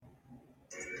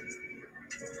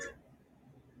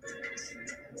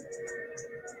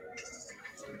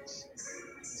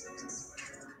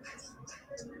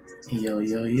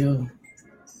Yo.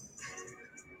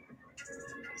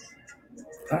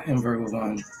 I am Virgo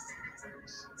Vaughn.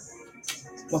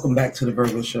 Welcome back to the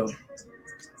Virgo Show.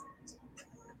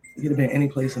 You could have been any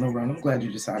place in the world. I'm glad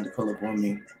you decided to pull up on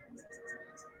me.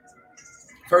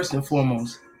 First and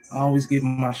foremost, I always give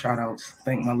my shout outs,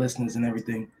 thank my listeners and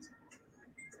everything.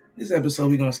 This episode,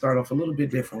 we're going to start off a little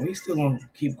bit different. We still going to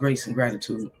keep grace and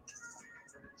gratitude.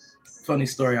 Funny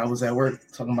story, I was at work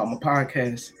talking about my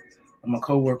podcast, and my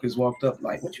co-workers walked up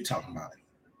like, what you talking about?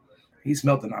 He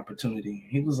smelt an opportunity.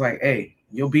 He was like, hey,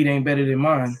 your beat ain't better than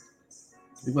mine.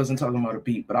 He wasn't talking about a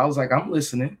beat, but I was like, I'm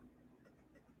listening.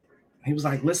 He was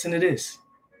like, listen to this.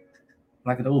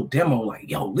 Like an old demo, like,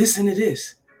 yo, listen to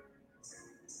this.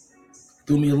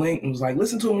 Threw me a link and was like,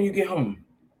 listen to it when you get home.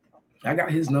 I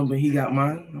got his number, he got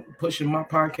mine. I'm pushing my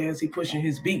podcast, he pushing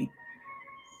his beat.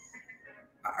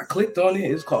 I clicked on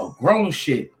it, it's called Grown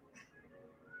Shit.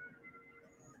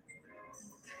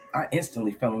 I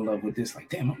instantly fell in love with this. Like,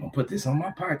 damn, I'm gonna put this on my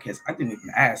podcast. I didn't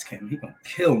even ask him. He gonna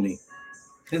kill me.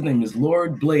 His name is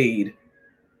Lord Blade.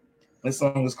 This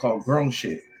song is called Grown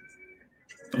Shit.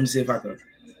 Let me see if I can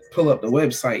pull up the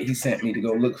website he sent me to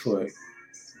go look for it.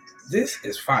 This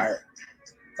is fire.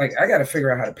 Like, I gotta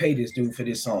figure out how to pay this dude for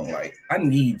this song. Like, I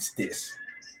needs this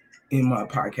in my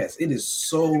podcast. It is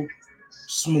so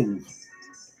smooth.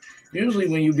 Usually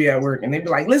when you be at work and they be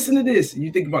like, listen to this, and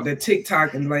you think about that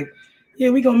TikTok and like, yeah,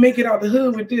 we gonna make it out the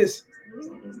hood with this.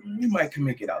 We might can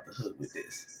make it out the hood with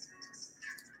this.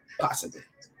 Possibly.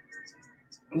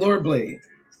 Lord Blade,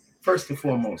 first and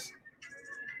foremost.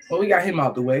 Well, we got him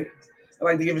out the way. I'd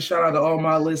like to give a shout out to all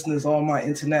my listeners, all my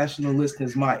international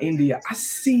listeners, my India. I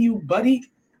see you,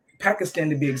 buddy. Pakistan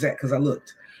to be exact, because I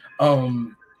looked.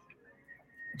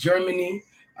 Germany.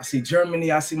 I see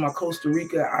Germany. I see my Costa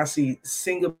Rica. I see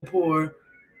Singapore.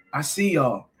 I see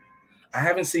y'all. I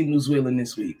haven't seen New Zealand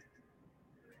this week.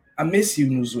 I miss you,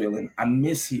 New Zealand. I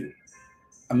miss you.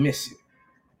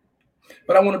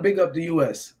 But I want to big up the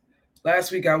U.S.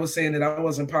 Last week I was saying that I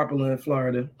wasn't popular in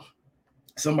Florida.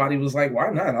 Somebody was like, why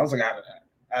not? I was like,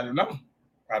 I don't know.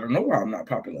 I don't know why I'm not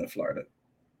popular in Florida.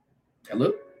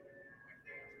 Hello?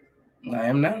 I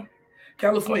am now.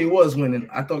 California was winning.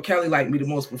 I thought Cali liked me the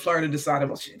most, but Florida decided,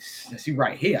 well, she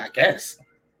right here, I guess.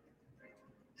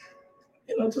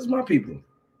 You know, just my people.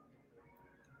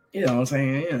 You know what I'm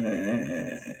saying?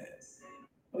 Yeah.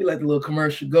 We let the little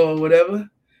commercial go or whatever.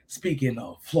 Speaking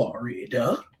of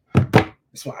Florida,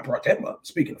 that's why I brought them up.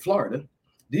 Speaking of Florida,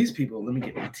 these people, let me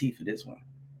get my tea for this one.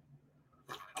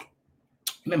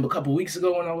 Remember a couple weeks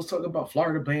ago when I was talking about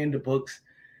Florida banning the books?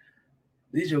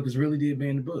 These jokers really did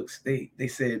ban the books. They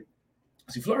said,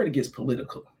 see, Florida gets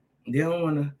political. They don't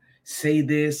want to say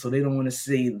this, or they don't want to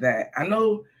say that. I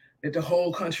know that the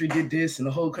whole country did this and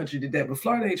the whole country did that, but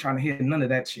Florida ain't trying to hear none of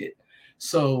that shit.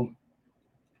 So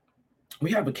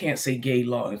we have a can't say gay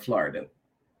law in Florida.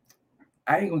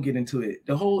 I ain't gonna get into it.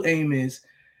 The whole aim is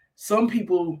some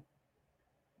people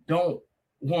don't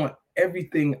want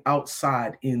everything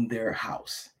outside in their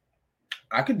house.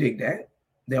 I could dig that.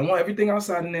 They don't want everything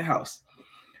outside in their house.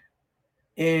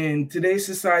 In today's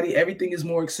society, everything is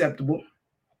more acceptable,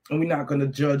 and we're not going to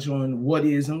judge on what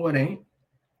is and what ain't.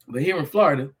 But here in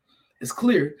Florida, it's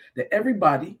clear that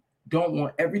everybody don't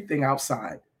want everything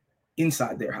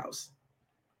inside their house.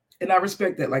 And I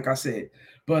respect that, like I said.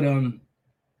 But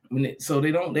so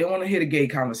they don't want to hear the gay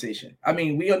conversation. I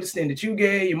mean, we understand that you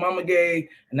gay, your mama gay,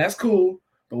 and that's cool,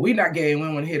 but we not gay and we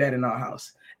don't want to hear that in our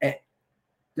house. And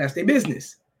that's their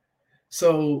business.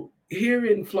 So here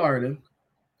in Florida,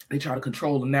 they try to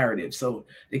control the narrative. So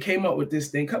they came up with this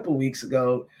thing a couple weeks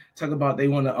ago, talk about they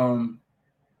want to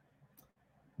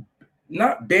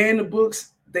not ban the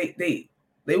books, they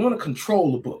want to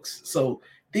control the books. So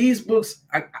these books,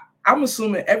 I'm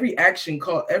assuming every action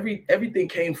call, everything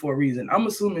came for a reason. I'm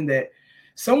assuming that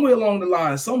somewhere along the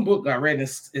line, some book got read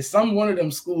in some one of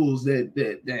them schools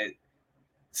that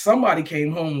somebody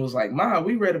came home and was like, Ma,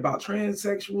 we read about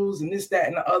transsexuals and this, that,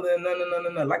 and the other.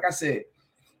 No. Like I said,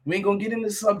 we ain't gonna get into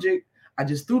the subject. I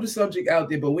just threw the subject out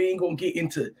there, but we ain't gonna get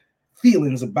into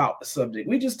feelings about the subject.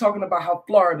 We're just talking about how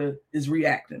Florida is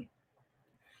reacting.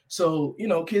 So, you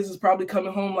know, kids is probably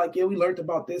coming home like, yeah, we learned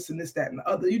about this and this, that, and the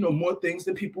other, you know, more things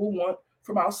that people want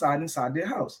from inside their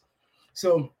house.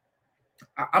 So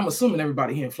I'm assuming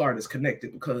everybody here in Florida is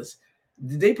connected, because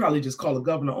they probably just call the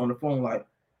governor on the phone like,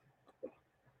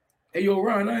 hey, yo,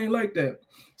 Ryan, I ain't like that.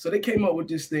 So they came up with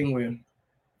this thing where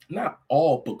not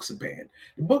all books are banned.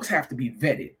 The books have to be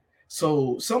vetted.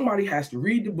 So somebody has to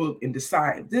read the book and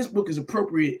decide if this book is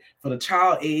appropriate for the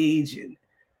child age and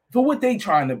for what they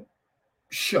trying to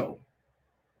show.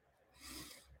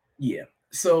 Yeah.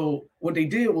 So what they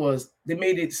did was they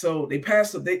made it so they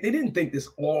passed it. They didn't think this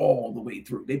all the way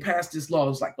through. They passed this law. It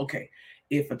was like, okay,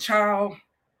 if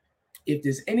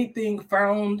there's anything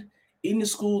found in the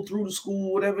school, through the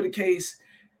school, whatever the case,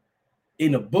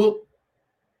 in a book,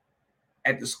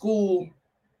 at the school,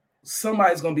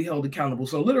 somebody's going to be held accountable.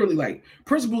 So literally, like,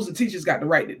 principals and teachers got the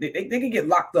right. They can get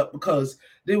locked up because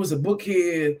there was a book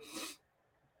here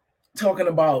talking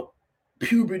about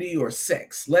puberty or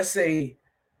sex. Let's say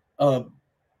a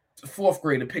fourth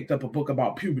grader picked up a book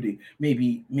about puberty.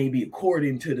 Maybe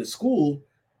according to the school,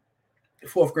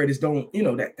 fourth graders don't,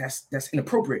 that's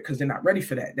inappropriate because they're not ready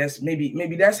for that. That's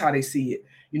maybe that's how they see it.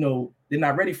 They're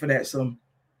not ready for that. So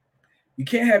you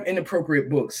can't have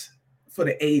inappropriate books for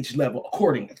the age level,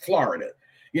 according to Florida,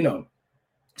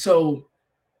 So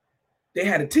they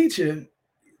had a teacher.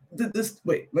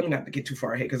 Wait, let me not get too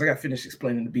far ahead because I got to finish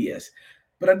explaining the BS.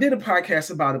 But I did a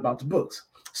podcast about the books.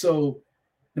 So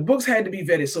the books had to be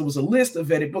vetted. So it was a list of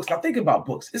vetted books. Now think about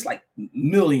books. It's like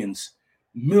millions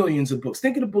of books.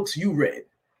 Think of the books you read.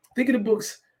 Think of the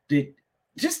books that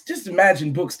just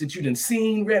imagine books that you done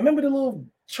seen, read. Remember the little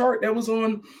chart that was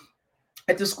on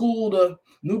at the school, the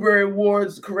Newbery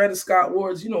Awards, Coretta Scott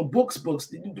Awards, books,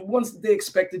 the ones that they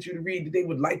expected you to read, that they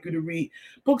would like you to read,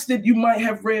 books that you might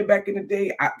have read back in the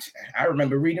day. I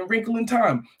remember reading Wrinkle in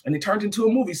Time, and it turned into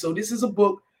a movie. So this is a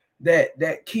book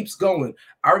that keeps going.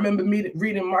 I remember me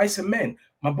reading Mice and Men.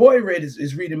 My boy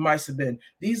is reading Mice and Men.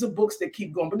 These are books that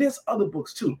keep going, but there's other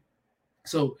books too.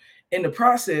 So in the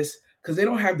process, because they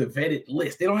don't have the vetted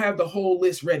list, they don't have the whole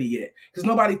list ready yet, because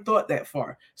nobody thought that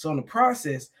far. So in the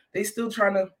process, they still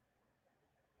trying to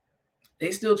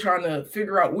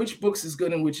figure out which books is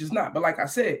good and which is not. But like I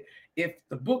said, if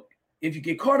you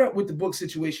get caught up with the book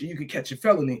situation, you could catch a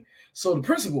felony. So the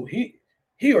principal, he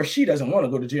or she doesn't want to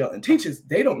go to jail, and teachers,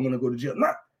 they don't want to go to jail.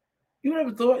 You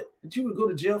never thought that you would go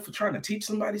to jail for trying to teach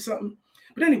somebody something?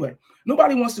 But anyway,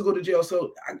 nobody wants to go to jail.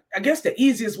 So I guess the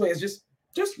easiest way is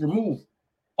just remove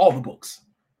all the books.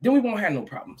 Then we won't have no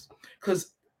problems,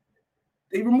 because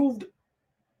they removed.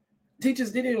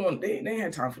 Teachers, they ain't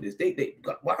had time for this.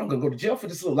 I'm gonna go to jail for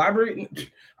this little library.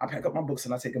 I pack up my books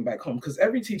and I take them back home, because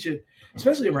every teacher,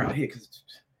 especially around here, because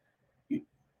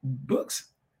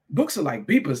books are like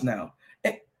beepers now.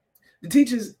 And the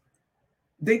teachers,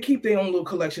 they keep their own little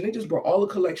collection. They just brought all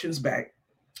the collections back.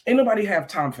 Ain't nobody have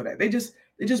time for that. They just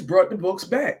brought the books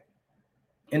back,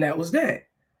 and that was that.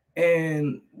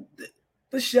 And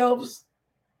the shelves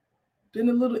been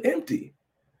a little empty.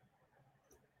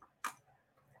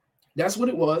 That's what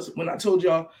it was when I told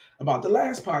y'all about the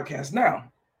last podcast. Now,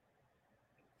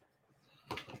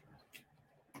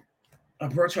 I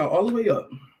brought y'all all the way up.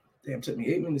 Damn, it took me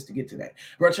 8 minutes to get to that.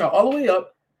 Brought y'all all the way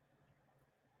up.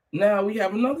 Now we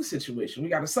have another situation. We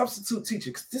got a substitute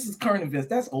teacher. This is current events.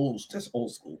 That's old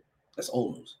school. That's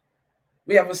old news.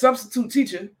 We have a substitute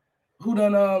teacher who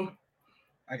done,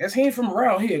 I guess he ain't from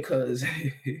around here, because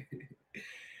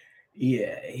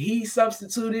yeah, he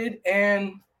substituted,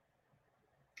 and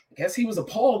I guess he was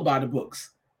appalled by the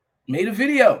books. Made a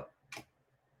video.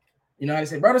 I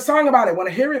said, wrote a song about it. Want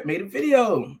to hear it? Made a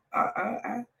video.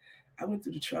 I went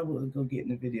through the trouble of go getting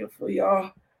the video for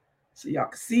y'all, so y'all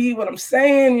can see what I'm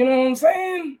saying. You know what I'm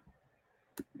saying?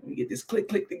 Let me get this click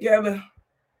together.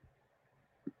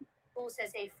 School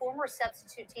says a former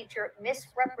substitute teacher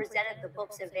misrepresented the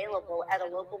books available at a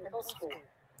local middle school.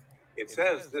 It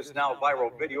says this now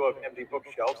viral video of empty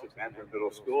bookshelves at Mandarin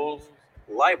Middle School's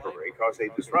library caused a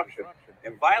disruption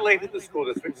and violated the school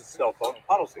district's cell phone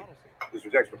policy.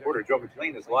 District X reporter Joe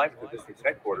McLean is live at the district's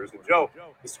headquarters. And Joe,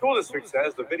 the school district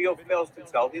says the video fails to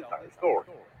tell the entire story.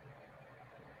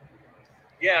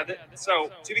 Yeah, so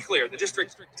to be clear, the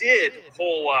district did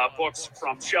pull books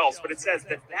from shelves, but it says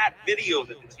that video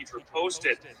that the teacher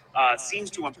posted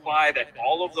seems to imply that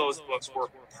all of those books were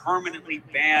permanently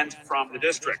banned from the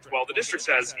district. Well, the district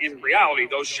says in reality,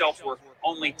 those shelves were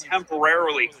only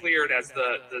temporarily cleared as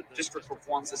the district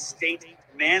performs a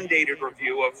state-mandated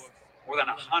review of more than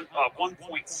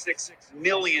 1.6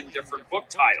 million different book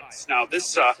titles. Now,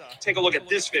 take a look at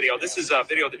this video. This is a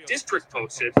video the district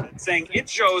posted saying it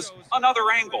shows another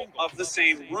angle of the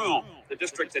same room. The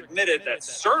district admitted that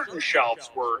certain shelves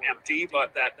were empty,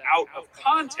 but that out of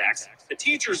context, the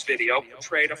teacher's video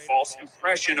portrayed a false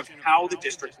impression of how the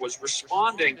district was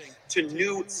responding to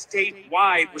new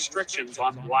statewide restrictions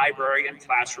on library and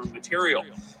classroom material.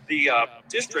 The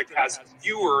district has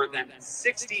fewer than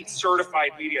 60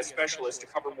 certified media specialists to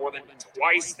cover more than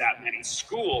twice that many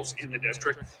schools in the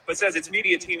district, but says its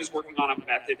media team is working on a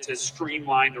method to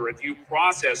streamline the review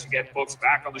process to get books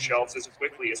back on the shelves as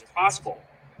quickly as possible.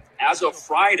 As of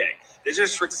Friday, the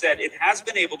district said it has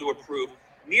been able to approve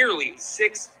nearly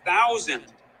 6,000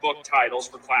 book titles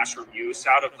for classroom use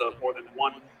out of the more than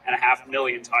 1.5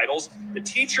 million titles. The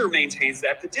teacher maintains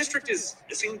that the district is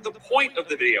missing the point of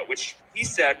the video, which he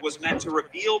said was meant to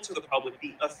reveal to the public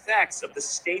the effects of the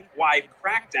statewide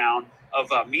crackdown of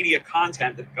media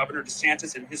content that Governor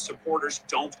DeSantis and his supporters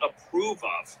don't approve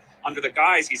of, under the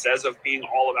guise, he says, of being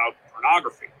all about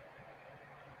pornography.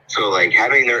 So, like,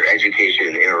 having their education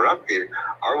interrupted,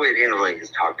 our way of handling is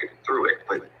talking through it.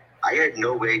 But I had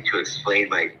no way to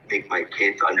make my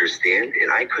kids understand,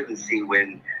 and I couldn't see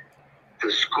when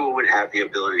the school would have the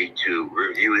ability to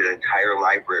review an entire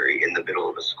library in the middle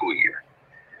of a school year.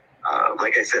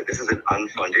 Like I said, this is an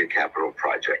unfunded capital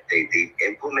project. They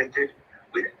implemented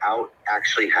without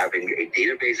actually having a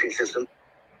databasing system.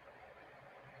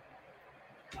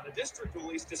 The district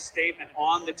released a statement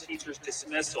on the teacher's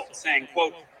dismissal saying,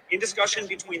 quote, in discussion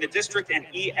between the district and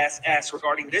ESS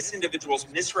regarding this individual's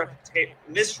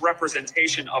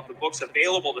misrepresentation of the books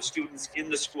available to students in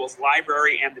the school's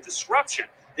library and the disruption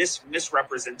this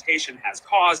misrepresentation has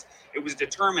caused, it was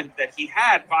determined that he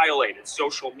had violated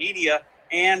social media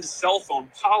and cell phone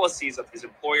policies of his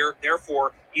employer.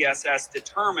 Therefore, ESS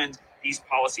determined these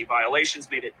policy violations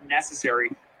made it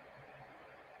necessary.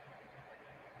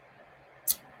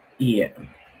 Yeah.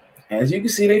 As you can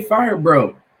see, they fired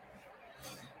bro.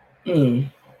 Ain't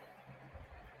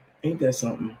that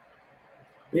something?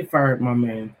 They fired my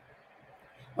man.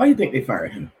 Why do you think they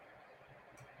fired him?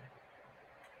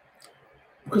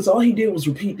 Because all he did was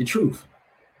repeat the truth.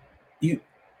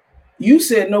 You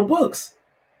said no books.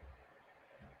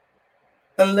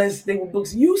 Unless they were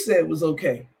books you said was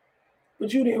okay.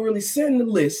 But you didn't really send the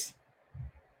list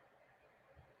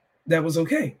that was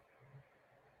okay.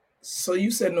 So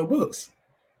you said no books.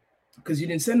 Because you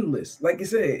didn't send the list. Like I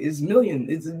said, it's a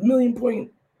million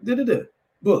point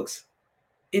books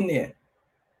in there.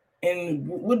 And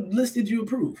what list did you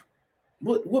approve?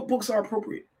 What books are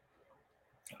appropriate?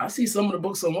 I see some of the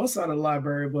books on one side of the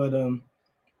library, but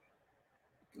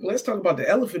let's talk about the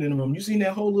elephant in the room. You seen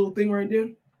that whole little thing right there?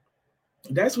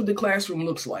 That's what the classroom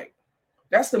looks like.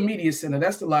 That's the media center.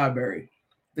 That's the library.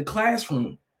 The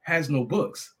classroom has no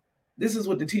books. This is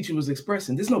what the teacher was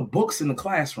expressing. There's no books in the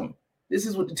classroom. This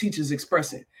is what the teacher's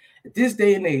expressing. At this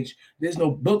day and age, there's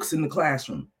no books in the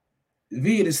classroom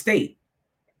via the state.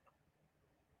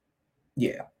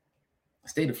 Yeah.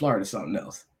 State of Florida is something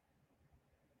else.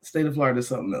 State of Florida is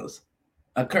something else.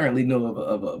 I currently know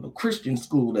of a Christian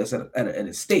school that's at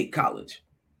a state college.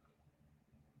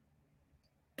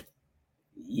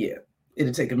 Yeah.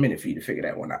 It'll take a minute for you to figure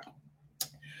that one out.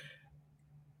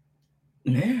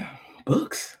 Man,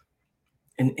 books.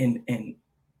 And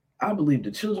I believe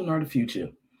the children are the future.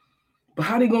 But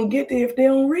how they gonna get there if they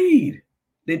don't read?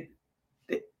 They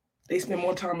spend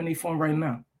more time on their phone right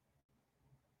now.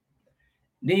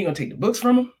 Then you're gonna take the books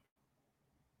from them?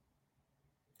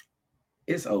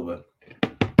 It's over.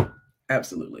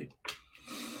 Absolutely.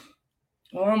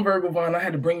 Well, I'm Virgo Vaughn. I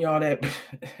had to bring y'all that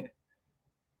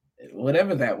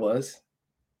whatever that was.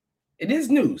 It is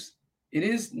news. It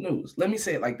is news. Let me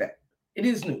say it like that. It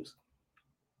is news.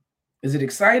 Is it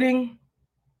exciting?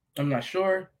 I'm not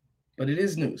sure, but it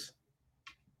is news.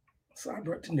 So I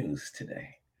brought the news today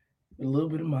with a little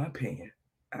bit of my opinion.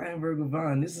 I am Virgo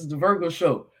Vaughn. This is the Virgo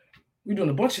Show. We're doing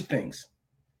a bunch of things.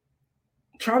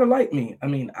 Try to like me. I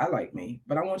mean, I like me,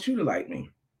 but I want you to like me.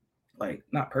 Like,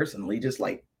 not personally, just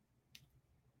like,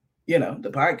 the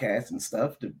podcast and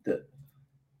stuff.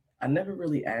 I never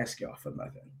really ask y'all for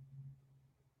nothing.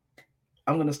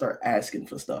 I'm going to start asking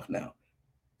for stuff now.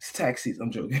 It's tax season.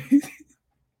 I'm joking.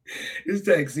 It's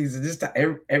tax season.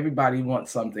 Everybody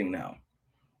wants something now.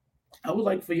 I would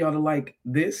like for y'all to like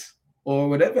this or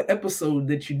whatever episode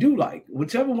that you do like.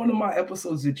 Whichever one of my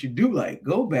episodes that you do like,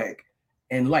 go back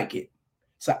and like it.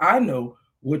 So I know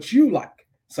what you like.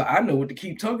 So I know what to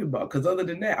keep talking about. Because other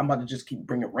than that, I'm about to just keep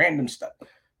bringing random stuff.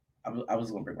 I was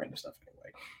going to bring random stuff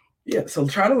anyway. Yeah, so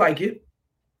try to like it.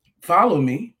 Follow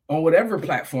me on whatever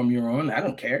platform you're on. I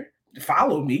don't care.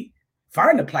 Follow me.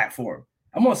 Find a platform.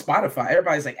 I'm on Spotify.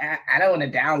 Everybody's like, I don't want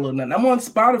to download nothing. I'm on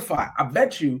Spotify. I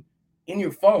bet you in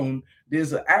your phone,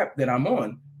 there's an app that I'm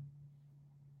on.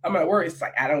 I'm at work. It's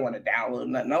like, I don't want to download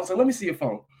nothing. I was like, let me see your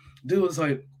phone. Dude was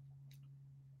like,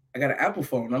 I got an Apple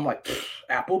phone. I'm like,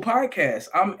 Apple Podcasts.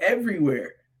 I'm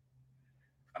everywhere.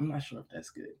 I'm not sure if that's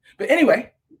good. But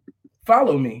anyway,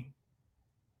 follow me.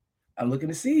 I'm looking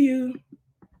to see you.